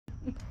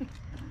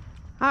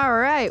All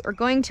right, we're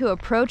going to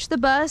approach the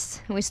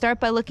bus, and we start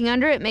by looking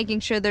under it,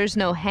 making sure there's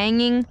no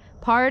hanging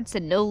parts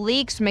and no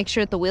leaks. Make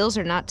sure that the wheels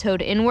are not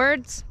towed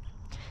inwards.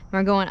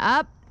 We're going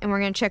up, and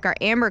we're going to check our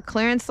amber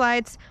clearance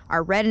lights,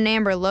 our red and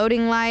amber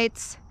loading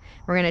lights.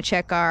 We're going to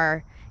check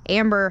our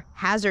amber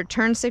hazard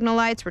turn signal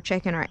lights. We're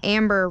checking our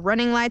amber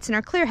running lights and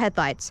our clear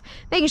headlights,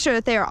 making sure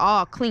that they are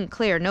all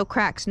clear, no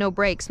cracks, no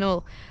breaks,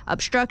 no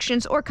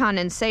obstructions or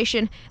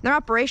condensation. Their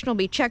operation will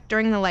be checked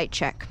during the light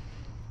check.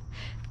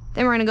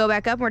 Then we're going to go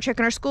back up and we're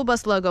checking our school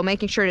bus logo,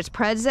 making sure it's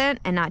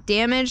present and not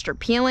damaged or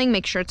peeling.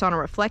 Make sure it's on a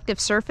reflective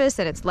surface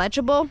and it's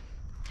legible.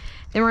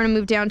 Then we're going to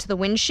move down to the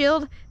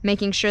windshield,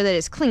 making sure that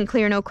it's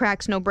clear, no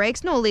cracks, no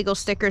breaks, no illegal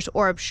stickers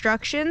or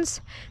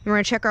obstructions. Then we're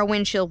going to check our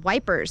windshield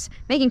wipers,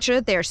 making sure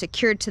that they are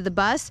secured to the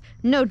bus,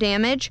 no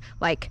damage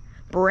like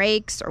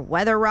brakes or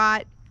weather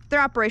rot.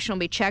 Their operation will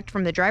be checked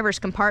from the driver's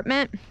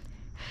compartment.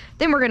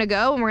 Then we're going to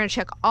go and we're going to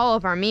check all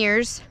of our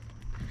mirrors.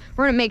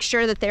 We're going to make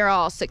sure that they're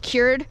all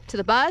secured to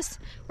the bus.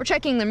 We're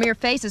checking the mirror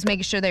faces,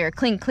 making sure they are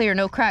clear,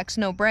 no cracks,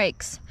 no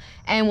breaks.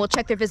 And we'll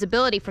check their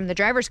visibility from the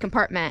driver's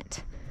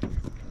compartment.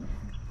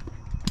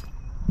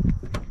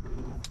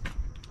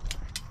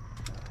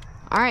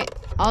 All right,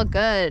 all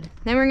good.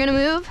 Then we're gonna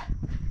move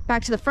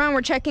back to the front.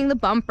 We're checking the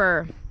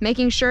bumper,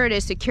 making sure it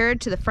is secured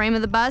to the frame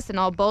of the bus and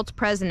all bolts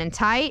present and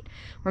tight.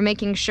 We're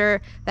making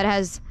sure that it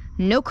has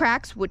no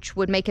cracks, which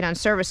would make it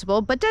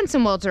unserviceable, but dents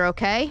and welds are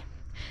okay.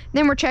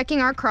 Then we're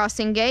checking our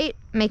crossing gate,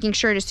 making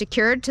sure it is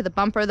secured to the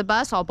bumper of the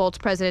bus, all bolts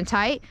present and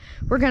tight.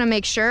 We're gonna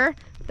make sure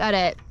that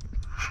it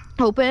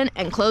open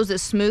and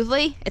closes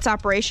smoothly. Its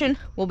operation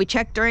will be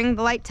checked during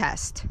the light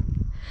test.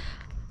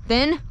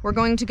 Then we're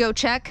going to go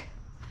check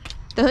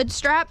the hood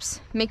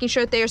straps, making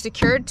sure that they are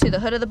secured to the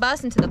hood of the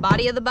bus and to the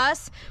body of the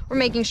bus. We're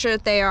making sure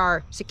that they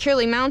are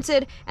securely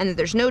mounted and that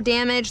there's no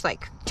damage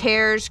like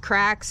tears,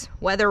 cracks,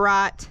 weather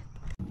rot.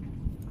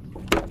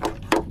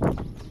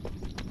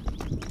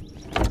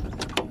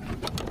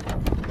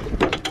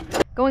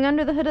 Going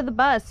under the hood of the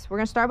bus, we're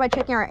going to start by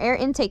checking our air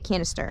intake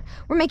canister.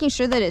 We're making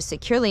sure that it's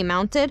securely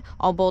mounted,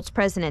 all bolts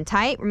present and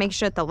tight. We're making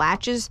sure that the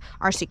latches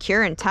are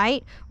secure and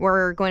tight.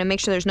 We're going to make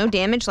sure there's no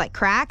damage like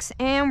cracks,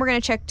 and we're going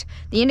to check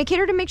the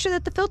indicator to make sure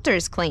that the filter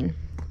is clean.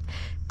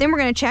 Then we're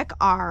going to check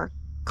our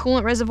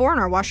coolant reservoir and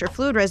our washer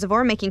fluid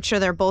reservoir, making sure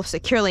they're both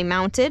securely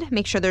mounted,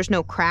 make sure there's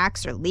no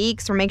cracks or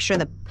leaks, or make sure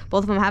that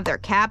both of them have their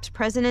caps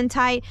present and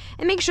tight,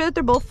 and make sure that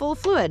they're both full of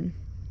fluid.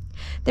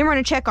 Then we're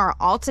going to check our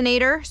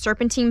alternator,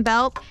 serpentine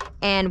belt,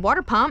 and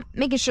water pump,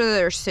 making sure that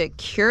they're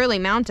securely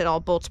mounted, all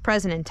bolts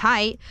present and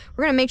tight.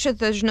 We're going to make sure that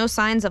there's no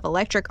signs of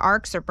electric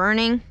arcs or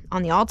burning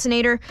on the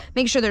alternator,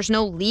 make sure there's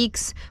no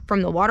leaks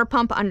from the water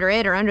pump under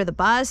it or under the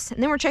bus.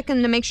 And then we're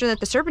checking to make sure that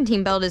the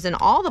serpentine belt is in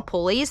all the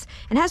pulleys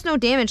and has no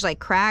damage like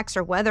cracks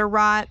or weather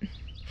rot,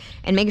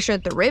 and making sure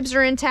that the ribs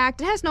are intact.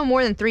 It has no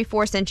more than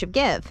 3/4 inch of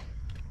give.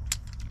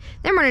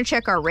 Then we're going to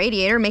check our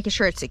radiator, making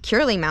sure it's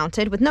securely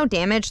mounted with no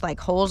damage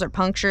like holes or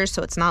punctures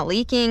so it's not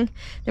leaking.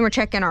 Then we're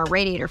checking our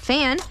radiator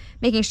fan,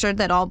 making sure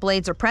that all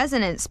blades are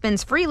present and it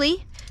spins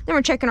freely. Then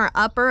we're checking our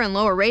upper and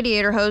lower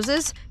radiator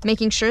hoses,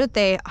 making sure that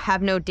they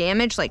have no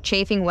damage like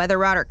chafing, weather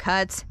rot, or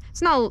cuts.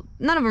 None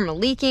of them are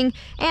leaking,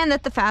 and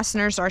that the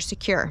fasteners are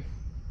secure.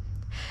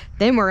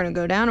 Then we're going to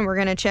go down and we're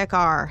going to check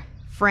our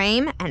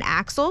frame and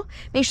axle,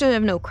 make sure they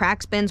have no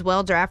cracks, bends,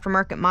 welds, or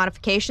aftermarket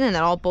modification, and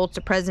that all bolts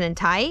are present and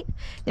tight.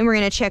 Then we're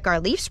going to check our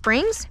leaf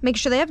springs, make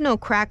sure they have no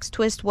cracks,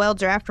 twists,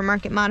 welds, or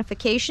aftermarket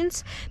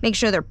modifications, make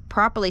sure they're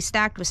properly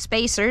stacked with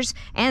spacers,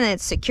 and that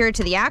it's secured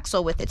to the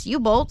axle with its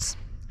U-bolts.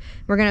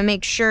 We're going to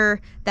make sure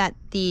that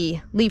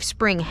the leaf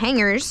spring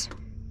hangers,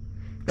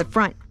 the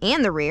front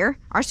and the rear,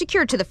 are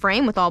secured to the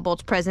frame with all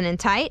bolts present and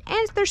tight,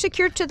 and they're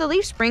secured to the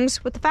leaf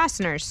springs with the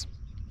fasteners.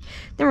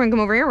 Then we're going to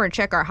come over here, we're going to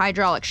check our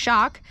hydraulic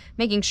shock,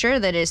 making sure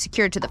that it is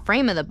secured to the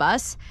frame of the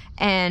bus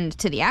and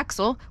to the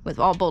axle with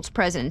all bolts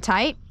present and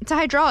tight. It's a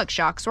hydraulic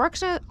shock, so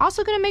we're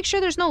also going to make sure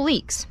there's no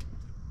leaks.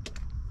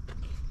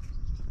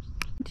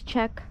 To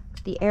check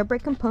the air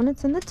brake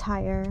components in the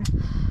tire,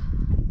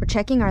 we're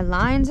checking our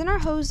lines and our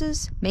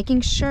hoses,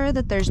 making sure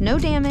that there's no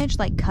damage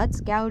like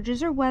cuts,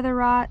 gouges, or weather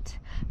rot.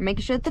 We're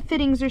making sure that the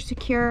fittings are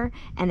secure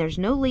and there's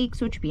no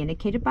leaks, which would be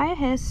indicated by a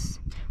hiss.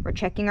 We're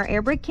checking our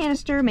air brake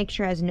canister, make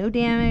sure it has no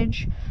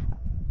damage,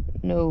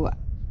 no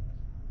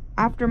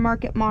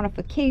aftermarket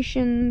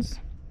modifications.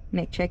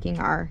 Checking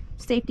our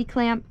safety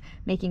clamp,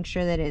 making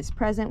sure that it is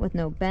present with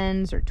no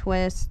bends or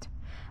twist,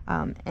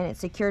 and it's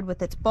secured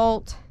with its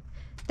bolt.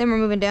 Then we're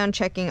moving down,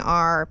 checking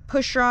our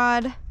push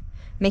rod,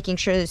 making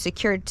sure that it's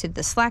secured to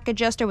the slack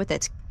adjuster with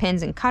its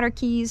pins and cutter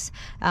keys.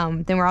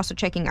 Then we're also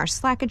checking our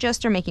slack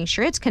adjuster, making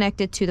sure it's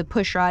connected to the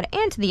push rod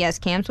and to the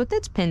S-cams with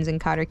its pins and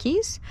cutter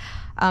keys.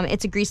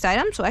 It's a greased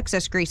item, so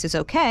excess grease is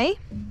okay.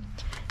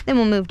 Then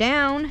we'll move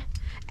down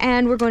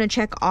and we're going to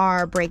check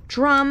our brake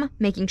drum,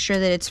 making sure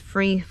that it's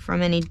free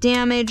from any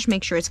damage,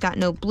 make sure it's got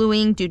no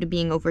bluing due to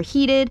being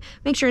overheated,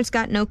 make sure it's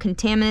got no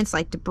contaminants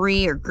like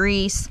debris or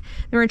grease. Then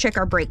we're going to check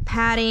our brake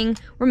padding.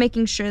 We're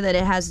making sure that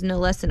it has no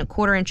less than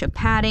 1/4 inch of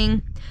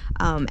padding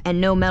and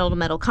no metal to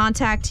metal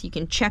contact. You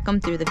can check them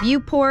through the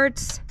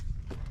viewports.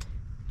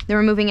 Then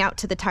we're moving out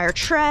to the tire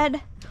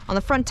tread. On the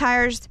front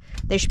tires,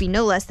 they should be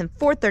no less than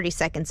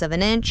 4/32 of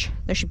an inch.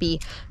 There should be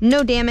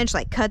no damage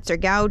like cuts or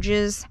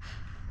gouges.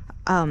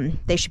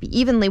 They should be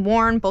evenly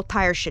worn. Both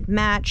tires should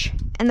match.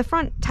 And the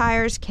front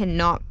tires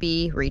cannot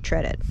be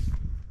retreaded.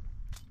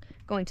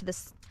 Going to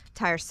this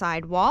tire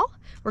sidewall,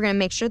 we're going to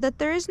make sure that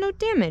there is no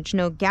damage,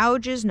 no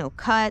gouges, no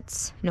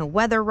cuts, no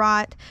weather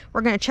rot.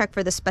 We're going to check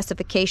for the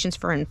specifications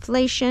for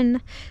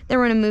inflation. Then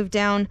we're going to move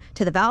down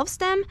to the valve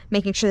stem,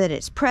 making sure that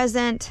it's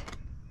present,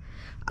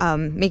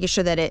 making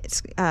sure that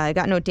it's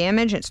got no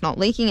damage, it's not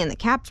leaking, and the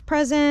cap's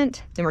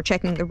present. Then we're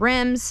checking the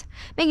rims,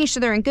 making sure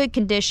they're in good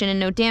condition and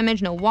no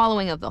damage, no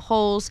wallowing of the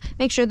holes.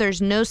 Make sure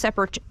there's no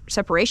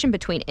separation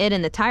between it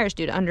and the tires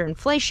due to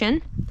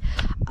underinflation.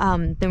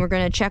 Then we're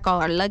going to check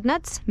all our lug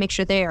nuts, make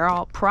sure they are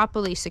all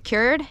properly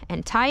secured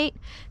and tight.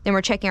 Then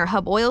we're checking our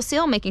hub oil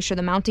seal, making sure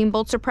the mounting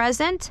bolts are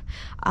present.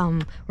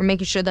 We're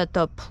making sure that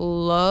the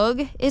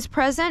plug is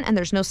present and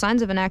there's no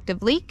signs of an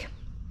active leak.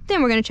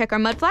 Then we're going to check our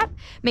mud flap,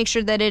 make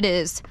sure that it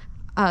is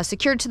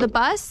secured to the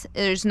bus,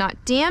 it is not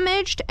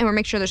damaged, and we'll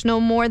make sure there's no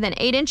more than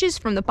 8 inches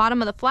from the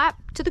bottom of the flap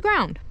to the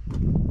ground.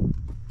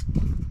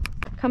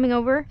 Coming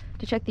over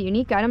to check the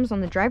unique items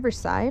on the driver's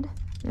side.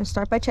 I'm going to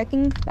start by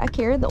checking back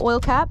here the oil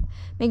cap,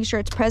 making sure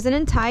it's present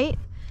and tight.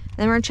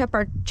 Then we're going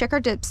to check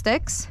our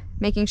dipsticks,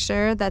 making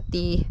sure that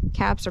the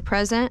caps are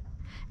present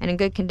and in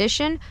good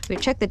condition. We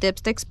check the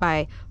dipsticks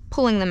by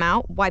pulling them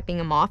out, wiping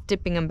them off,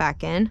 dipping them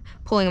back in,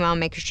 pulling them out,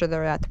 making sure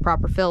they're at the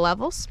proper fill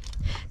levels.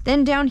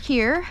 Then down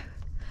here,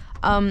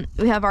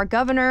 we have our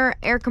governor,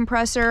 air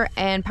compressor,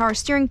 and power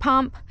steering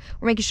pump.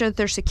 We're making sure that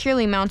they're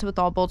securely mounted with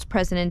all bolts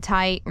present and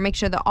tight. We're making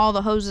sure that all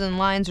the hoses and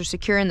lines are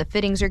secure and the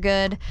fittings are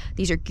good.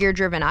 These are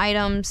gear-driven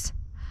items.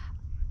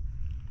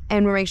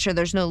 And we're making sure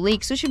there's no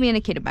leaks, so it should be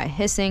indicated by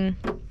hissing.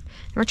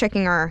 We're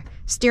checking our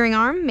steering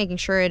arm, making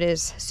sure it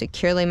is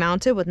securely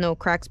mounted with no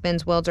cracks,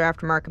 bends, welds, or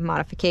aftermarket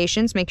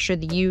modifications. Make sure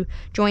the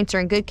U-joints are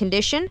in good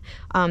condition.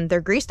 They're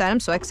greased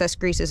items, so excess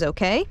grease is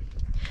okay.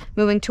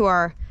 Moving to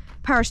our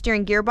power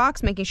steering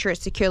gearbox, making sure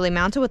it's securely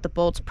mounted with the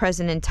bolts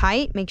present and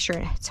tight. Make sure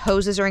its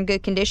hoses are in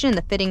good condition and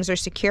the fittings are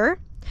secure.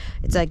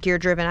 It's a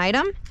gear-driven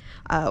item.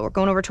 We're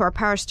going over to our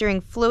power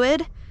steering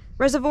fluid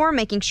reservoir,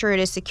 making sure it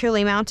is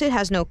securely mounted,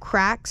 has no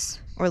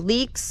cracks or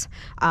leaks.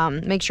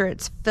 Make sure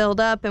it's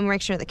filled up and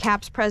make sure the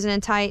cap's present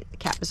and tight. The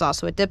cap is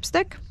also a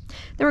dipstick.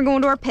 Then we're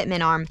going to our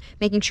pitman arm,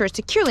 making sure it's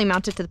securely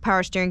mounted to the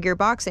power steering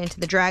gearbox and to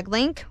the drag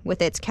link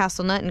with its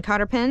castle nut and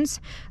cotter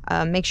pins.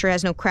 Make sure it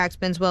has no cracks,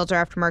 bends, welds, or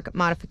aftermarket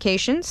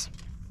modifications.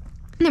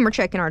 And then we're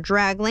checking our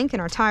drag link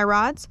and our tie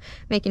rods,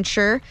 making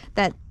sure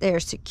that they're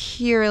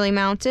securely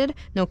mounted,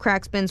 no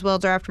cracks, bends,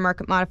 welds, or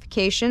aftermarket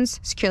modifications,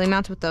 securely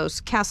mounted with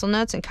those castle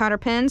nuts and cotter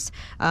pins.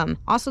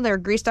 Also, they're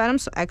greased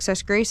items, so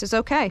excess grease is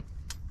okay.